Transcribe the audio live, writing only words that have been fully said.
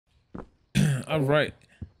All right.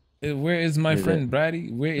 Where is my friend Bratty?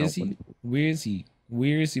 Where is he? Where is he?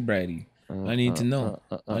 Where is he, Bratty? I need to know.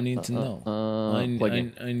 I need to know. I need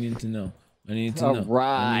to know. I need to know. All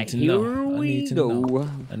right, here we go.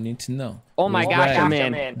 I need to know. Oh my gosh, I'm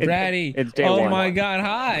in. Bratty. It's day oh one. my God.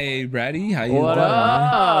 Hi, Bratty. How you What doing?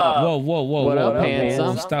 up? Whoa. What up,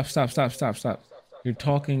 handsome? Stop. You're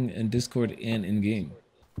talking in Discord and in game.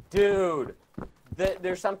 Dude,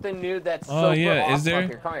 there's something new that's Oh yeah, awesome. is there?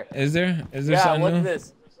 Here, come here. Is there Yeah, something look new? at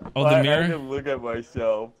this. Oh, the mirror. I had to look at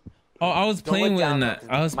myself. Oh, I was playing with that.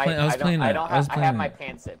 I was playing that. I have my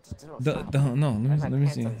pants zipped. No, let me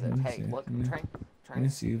see. Hey, look, Let me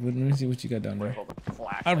see what you got down there.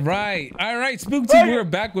 Flash. All right, Spook Team. We're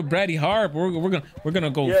back with BrattyHarp. We're gonna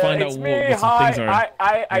go find out what some things are.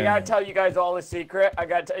 I gotta tell you guys all the secret.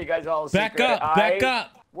 Back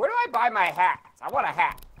up. Where do I buy my hats? I want a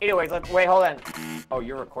hat. Anyways, wait, hold on. Oh,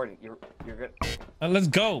 you're recording. You're good. Let's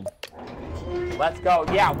go. Let's go.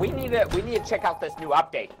 Yeah, we need to check out this new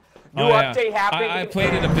update. Update happened. I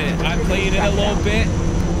played it a bit. I played it a little bit.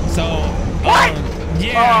 So what?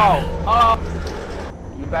 Yeah.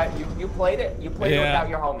 You played it? You played it without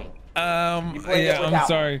your homie. I'm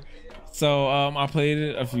sorry. So I played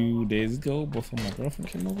it a few days ago before my girlfriend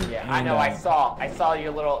came over. Yeah, I know. I saw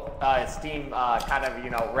your little Steam kind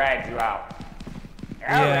of rag you out.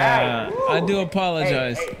 Yeah, right. I do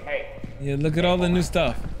apologize. Hey. Yeah, look at all the new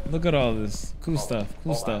stuff. Look at all this cool stuff.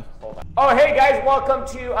 Hold on. Oh, hey guys, welcome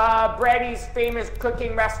to Bratty's famous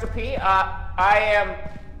cooking recipe. I am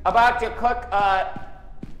about to cook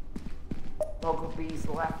Loco B's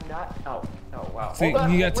left nut. Oh wow. See,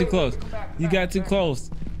 you got too close. You got too close.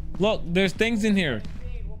 Look, there's things in here.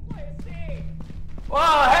 Well,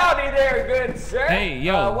 howdy there, good sir. Hey,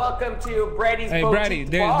 yo. Welcome to Bratty's Hey, Boutique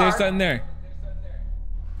Bratty, Bar. there's something there.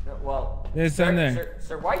 Well, there's something there.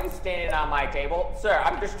 Sir, why are you standing on my table? Sir,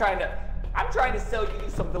 I'm trying to sell you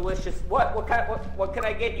some delicious, what can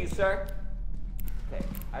I get you, sir? Okay,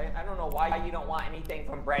 I don't know why you don't want anything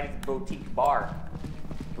from Bratty's Boutique Bar.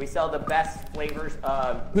 We sell the best flavors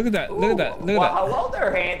of... Look at that, look at that. Hello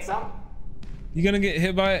there, handsome. You gonna get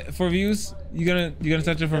hit by it for views? You gonna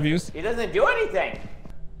touch it for views? It doesn't do anything.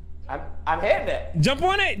 I'm hitting it. Jump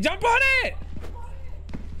on it! Jump on it!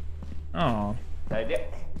 Oh. I did.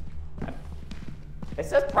 It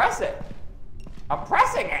says press it. I'm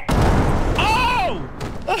pressing it. Oh!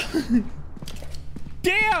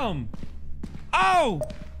 Damn! Oh!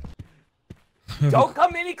 Don't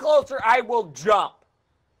come any closer. I will jump.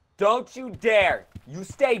 Don't you dare. You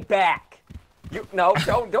stay back. Don't.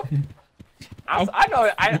 I know.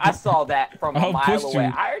 I saw that from a mile away.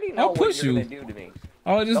 I already know what you're gonna do to me.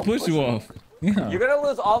 I'll just push you off. Yeah. You're gonna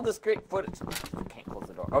lose all this great footage. You can't close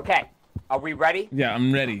the door. Okay. Are we ready? Yeah,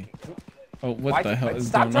 I'm ready. Oh, what the hell is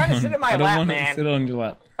Stop going trying on? to sit in my I don't lap, want man. to sit on your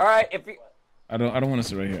lap. All right. If you. I don't want to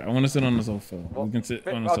sit right here. I want to sit on the sofa. We can sit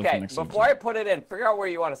on the sofa next to each other. Before I put it in, figure out where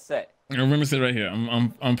you want to sit. I remember sit right here.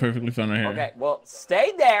 I'm perfectly fine right here. Okay. Well,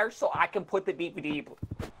 stay there so I can put the DVD.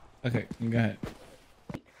 Okay, go ahead.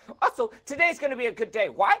 Also, today's gonna be a good day.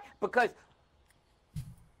 Why? Because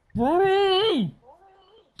we're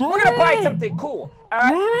gonna buy something cool. All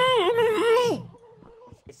right.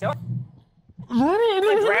 So,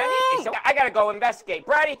 I gotta go investigate.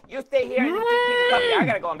 Bratty, you stay here and you keep people company. I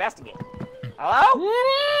gotta go investigate. Hello?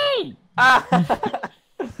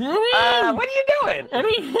 What are you doing?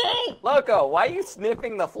 Loco, why are you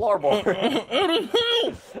sniffing the floorboard?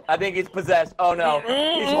 I think he's possessed. Oh no.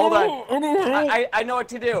 Hold on. I know what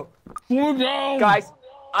to do. Guys,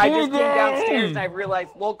 I just came downstairs and I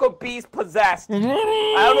realized Loco B's possessed. I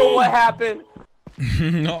don't know what happened.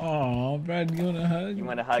 No, Brad, you want a hug? You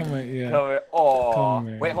want a hug? Come here, yeah. Come here. Oh. Come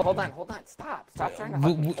here. Wait, hold on. Stop trying to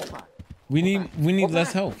hug me. Hold on. We need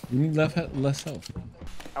less help. We need less help.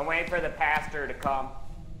 I'm waiting for the pastor to come.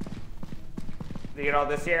 You know,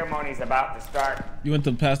 the ceremony's about to start. You want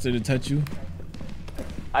the pastor to touch you?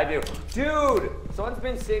 I do. Dude, someone's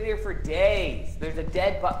been sitting here for days. There's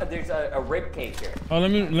a rib cage here. Oh,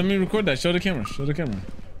 let me record that. Show the camera.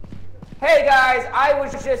 Hey guys, I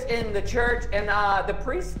was just in the church and the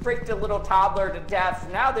priest freaked a little toddler to death. So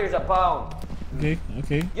now there's a bone.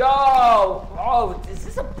 Okay. Yo! Oh, is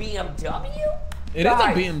this a BMW? It is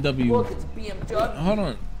a BMW. Look, it's a BMW. Hold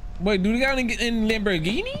on. Wait, do we got in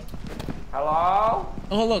Lamborghini? Hello?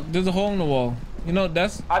 Oh, look, there's a hole in the wall. You know,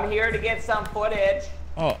 that's... I'm here to get some footage.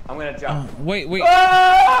 Oh. I'm gonna jump. Wait.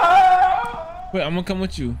 Ah! Wait, I'm gonna come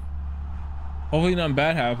with you. Hopefully nothing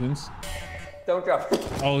bad happens. Don't jump.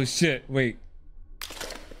 Oh, shit. Wait.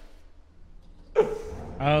 Wait,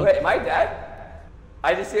 am I dead?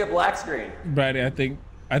 I just see a black screen. Bratty, I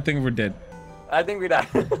think we're dead. I think we're dead.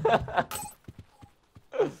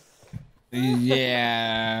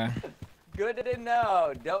 Yeah. Good to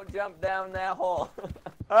know. Don't jump down that hole.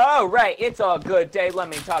 Oh, right. It's a good day. Let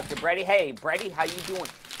me talk to Bratty. Hey, Bratty, how you doing?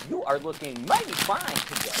 You are looking mighty fine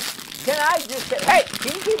today. Can I just say, hey,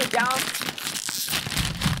 can you keep it down?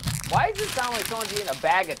 Why does it sound like someone's eating a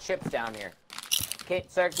bag of chips down here?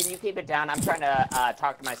 Sir, can you keep it down? I'm trying to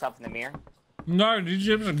talk to myself in the mirror. No, these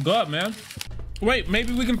chips are gut, man. Wait,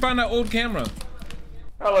 maybe we can find that old camera.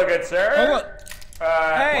 Hello, good sir. Oh, look.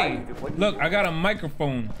 Hey, what look, I got a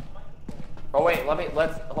microphone. Oh, wait,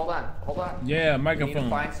 let's, hold on. Yeah, You need microphone. to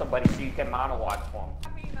find somebody so you can monologue for him.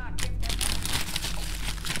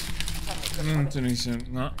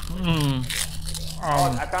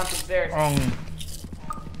 Oh, I found some stairs.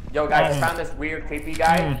 Yo, guys, I found this weird, creepy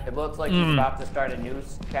guy. It looks like he's about to start a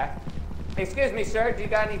newscast. Excuse me, sir. Do you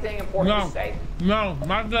got anything important to say? No,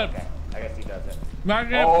 not that. Okay, I guess he does it. Not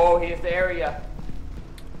yet. Oh, here's the area.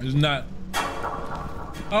 It's not.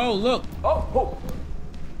 Oh, look. Oh.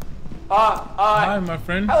 Hi, my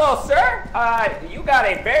friend. Hello, sir. You got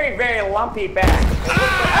a very, very lumpy back.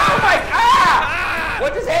 Oh my!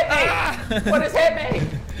 What just hit me? What just hit me?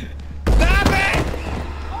 Stop it!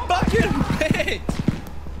 Fucking bitch!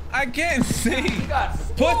 I can't see. You got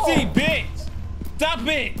Pussy bitch! Stop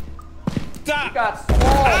it! Stop! You got swole.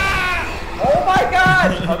 Oh my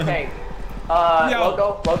God! Okay.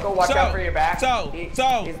 Loco, watch out for your back. He's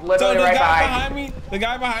literally right behind me. The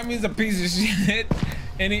guy behind me is a piece of shit.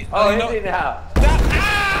 And he. Oh, is he now?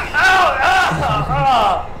 Oh,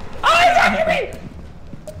 he's after me!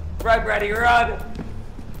 Run, Bratty, run!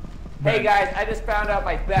 Hey guys, I just found out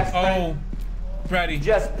my best friend. Oh, Bratty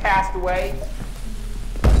just passed away.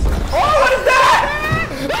 Oh, what is that?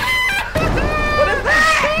 What is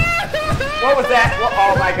that? What was that?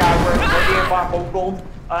 Oh my God, we're being bamboozled.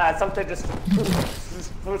 Something just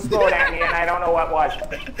was thrown at me, and I don't know what was.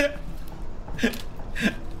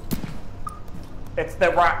 It's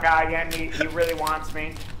the rock guy again. He really wants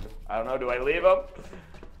me. I don't know. Do I leave him?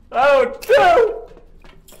 Oh, no!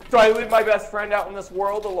 Do I leave my best friend out in this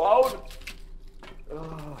world alone?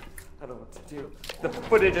 Oh, I don't know what to do. The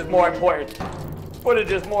footage is more important.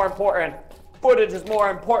 Footage is more important. Footage is more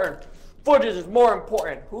important. Footage is more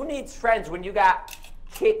important. Who needs friends when you got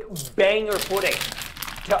kick banger footage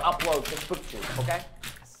to upload to pictures? Okay.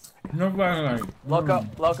 Nobody like. Loco,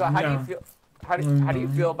 how do you feel? How do you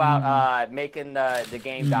feel about making the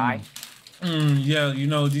game die? Yeah, you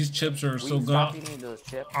know these chips are so good. Stop eating those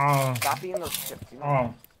chips. Stop eating those chips. You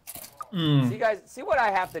know? See, guys, see what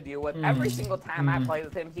I have to deal with every single time I play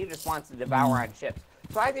with him. He just wants to devour on chips.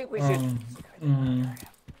 So I think we should.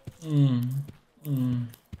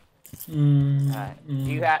 Do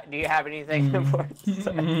you have anything important to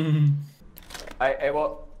say?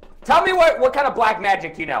 Well, tell me what kind of black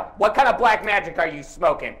magic you know. What kind of black magic are you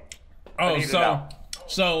smoking? Oh,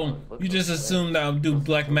 so you just assume that I'm doing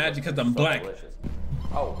black magic because I'm black. Delicious.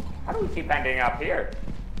 Oh, how do we keep ending up here?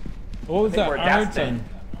 What was that? Iron.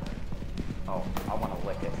 Oh, I want to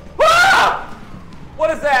lick it. Ah!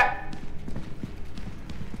 What is that?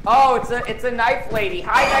 Oh, it's a knife lady.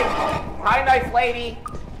 Hi knife lady.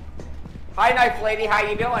 Hi knife lady. How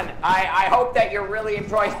you doing? I hope that you're really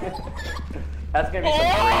enjoying it. That's gonna be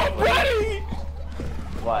some great.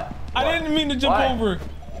 What? I didn't mean to jump over.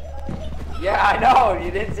 Yeah, I know. You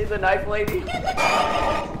didn't see the knife lady?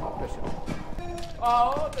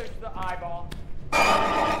 Oh, there's the eyeball.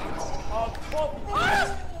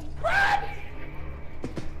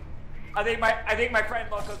 I think my friend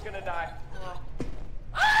Loco's gonna die.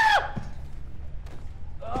 Ah!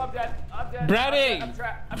 Oh, I'm dead. Bratty! I'm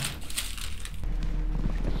trapped.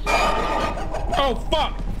 Oh,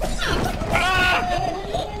 fuck!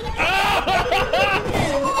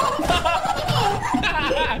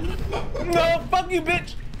 No, fuck you,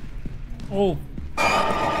 bitch! Oh.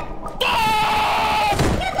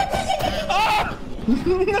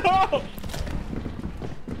 No!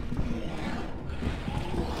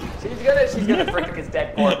 She's gonna frick his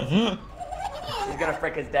dead corpse. She's gonna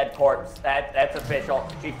frick his dead corpse. That's official.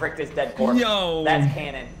 She fricked his dead corpse. Yo! That's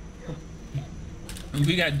canon.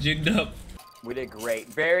 We got jigged up. We did great.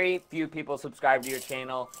 Very few people subscribe to your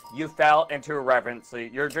channel. You fell into irreverently.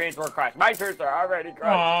 Your dreams were crushed. My dreams are already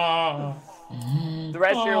crushed. The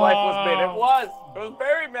rest of your life was mid. It was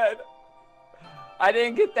very mid. I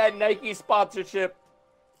didn't get that Nike sponsorship.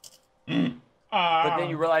 But then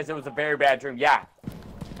you realize it was a very bad dream. Yeah.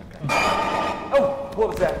 Okay. Oh, what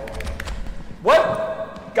was that?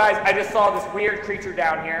 What? Guys, I just saw this weird creature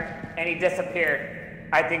down here, and he disappeared.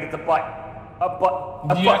 I think it's a butt. Do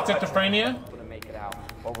you have schizophrenia? We're gonna make it out,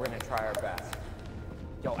 but we're gonna try our best.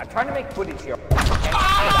 Yo, I'm trying to make footage here. Oh my God!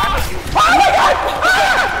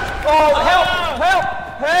 Ah! Oh, help!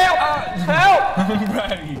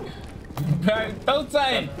 Bratty. Bratty, don't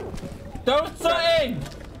say it. Don't say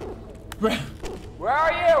it. Where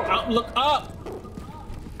are you? Look up.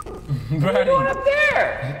 What are you doing up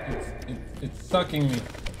there? It's sucking me.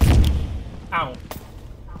 Ow.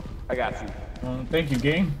 I got you. Thank you,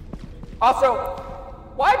 gang. Also,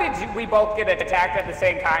 why did we both get attacked at the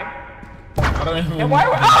same time? I don't even. And why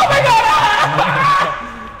were? Oh my God!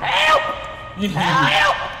 Help!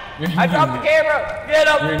 Help! I dropped the camera. Get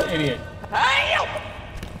up! You're an idiot. Help!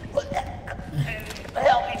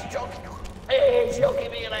 Help! He's choking. He's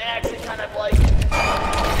choking me, and I actually kind of like.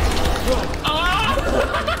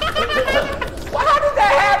 Well, how did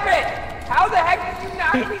that happen? How the heck did you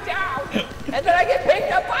knock me down? And then I get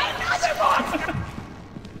picked up by another monster.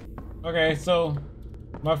 Okay, so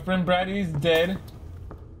my friend Bratty's dead.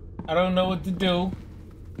 I don't know what to do.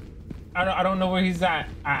 I don't know where he's at.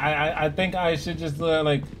 I think I should just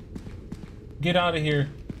like get out of here.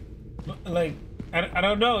 Like I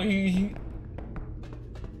don't know. He's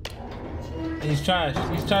trash.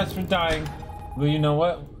 He's trash for dying. But you know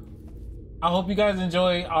what? I hope you guys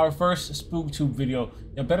enjoy our first SpookTube video.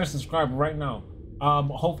 You better subscribe right now.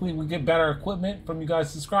 Hopefully we get better equipment from you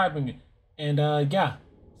guys subscribing. And yeah.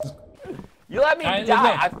 You let me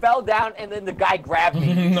die. I fell down and then the guy grabbed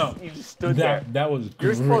me. No, you just stood there. That was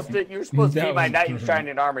You're supposed to be my knight in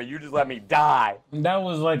shining armor. You just let me die. That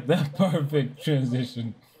was like the perfect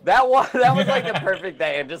transition. That was like the perfect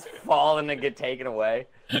day and just fall and then get taken away.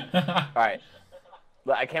 All right.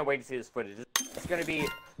 I can't wait to see this footage. It's gonna be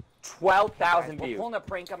 12,000 views. We're pulling a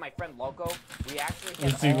prank on my friend Loco. We actually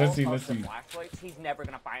have let's see. flashlights. He's never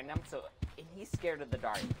gonna find them, and he's scared of the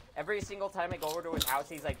dark. Every single time I go over to his house,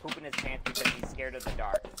 he's like pooping his pants because he's scared of the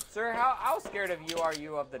dark. Sir, how scared of you are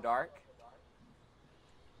you of the dark?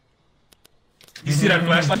 You see that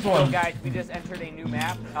flashlight? So guys, we just entered a new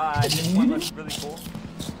map. This one looks really cool.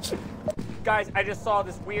 Guys, I just saw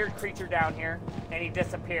this weird creature down here, and he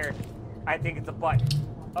disappeared. I think it's a butt.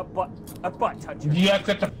 A butt toucher. You have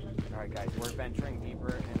to. Alright guys, we're venturing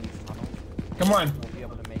deeper in these tunnels. Come on. We'll be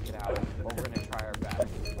able to make it out, but we're gonna try our best.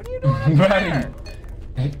 What are you doing up there?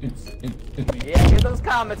 It's me. Yeah, get those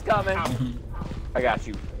comments coming. I got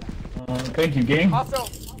you. Thank you, gang. Also,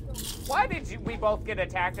 why did we both get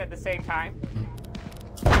attacked at the same time?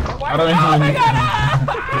 I don't oh my God!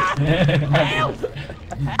 Help!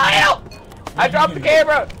 Help! I dropped the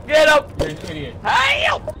camera! Get up! You're an idiot.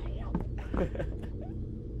 Help!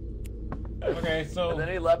 Okay, so And then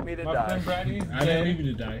he left me to my die. friend Bratty's dead. I didn't leave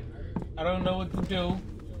you to die. I don't know what to do.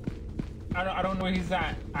 I don't know where he's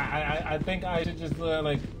at. I think I should just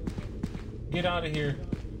like get out of here.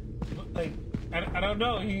 Like I don't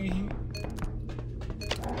know. He's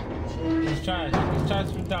trash. He's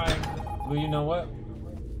trash for dying. But you know what?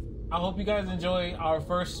 I hope you guys enjoy our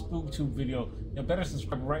first SpookTube video. You better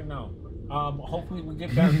subscribe right now. Hopefully we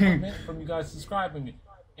get better equipment from you guys subscribing.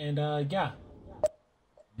 And yeah.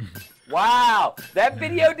 Wow, that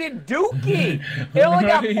video did dookie. It only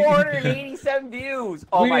got 487 views.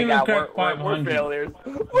 Oh my God, we're failures.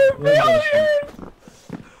 We're failures.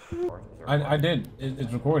 I did.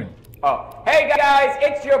 It's recording. Oh, hey guys,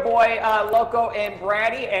 it's your boy Loco and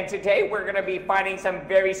Bratty, and today we're gonna be fighting some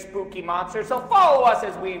very spooky monsters. So follow us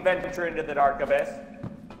as we venture into the dark abyss.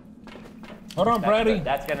 Hold on, Bratty.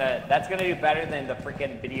 That's gonna do better than the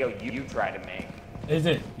freaking video you try to make. Is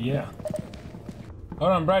it? Yeah.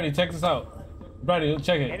 Hold on, Bratty, check this out. Bratty,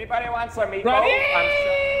 check it. Anybody want some meatballs?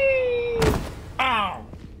 Bratty! I'm Ow!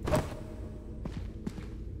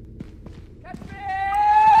 Catch me!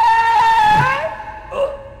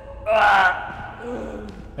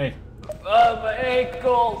 Hey. My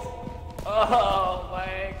ankles! Oh, my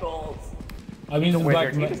ankles! I'm using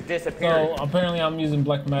black He just disappeared. So apparently I'm using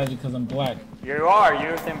black magic because I'm black. You are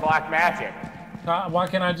using black magic. Why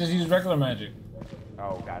can't I just use regular magic?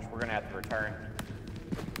 Oh gosh, we're gonna have to return.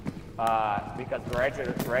 Because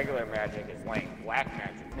regular magic is lame. Black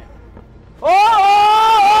magic.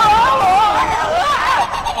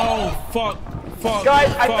 Oh fuck! Fuck! Guys,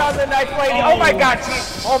 I fuck. found the nice lady. Oh my God,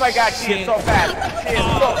 she is so fast. She is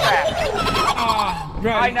so fast.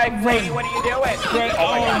 Hi, nice lady. What are you doing? Bratty,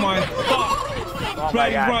 oh my fuck! Oh my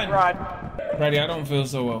Bratty, God, run. Bratty, I don't feel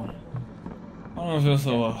so well. I don't feel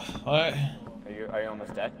so well. Alright? Are you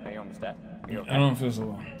almost dead? Are you almost dead? Are you okay? I don't feel so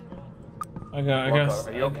well. I got. Loco,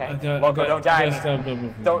 are you okay? Loco, don't die on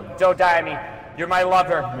me. Don't die on me. You're my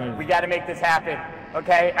lover. We got to make this happen.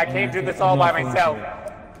 Okay? I can't do this all by myself.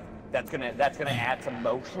 That's gonna add some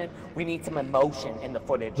motion. We need some emotion in the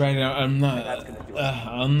footage. Right now, I'm not. That's gonna do it.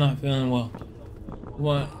 I'm not feeling well.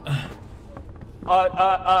 What? What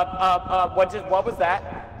was that?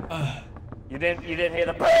 You didn't hear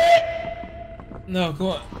the. No, come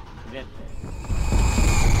on. You didn't.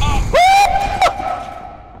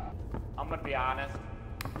 I'm gonna be honest.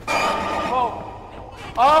 Oh,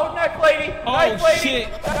 oh, knife lady! Oh, Knife lady! shit.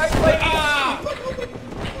 Knife lady!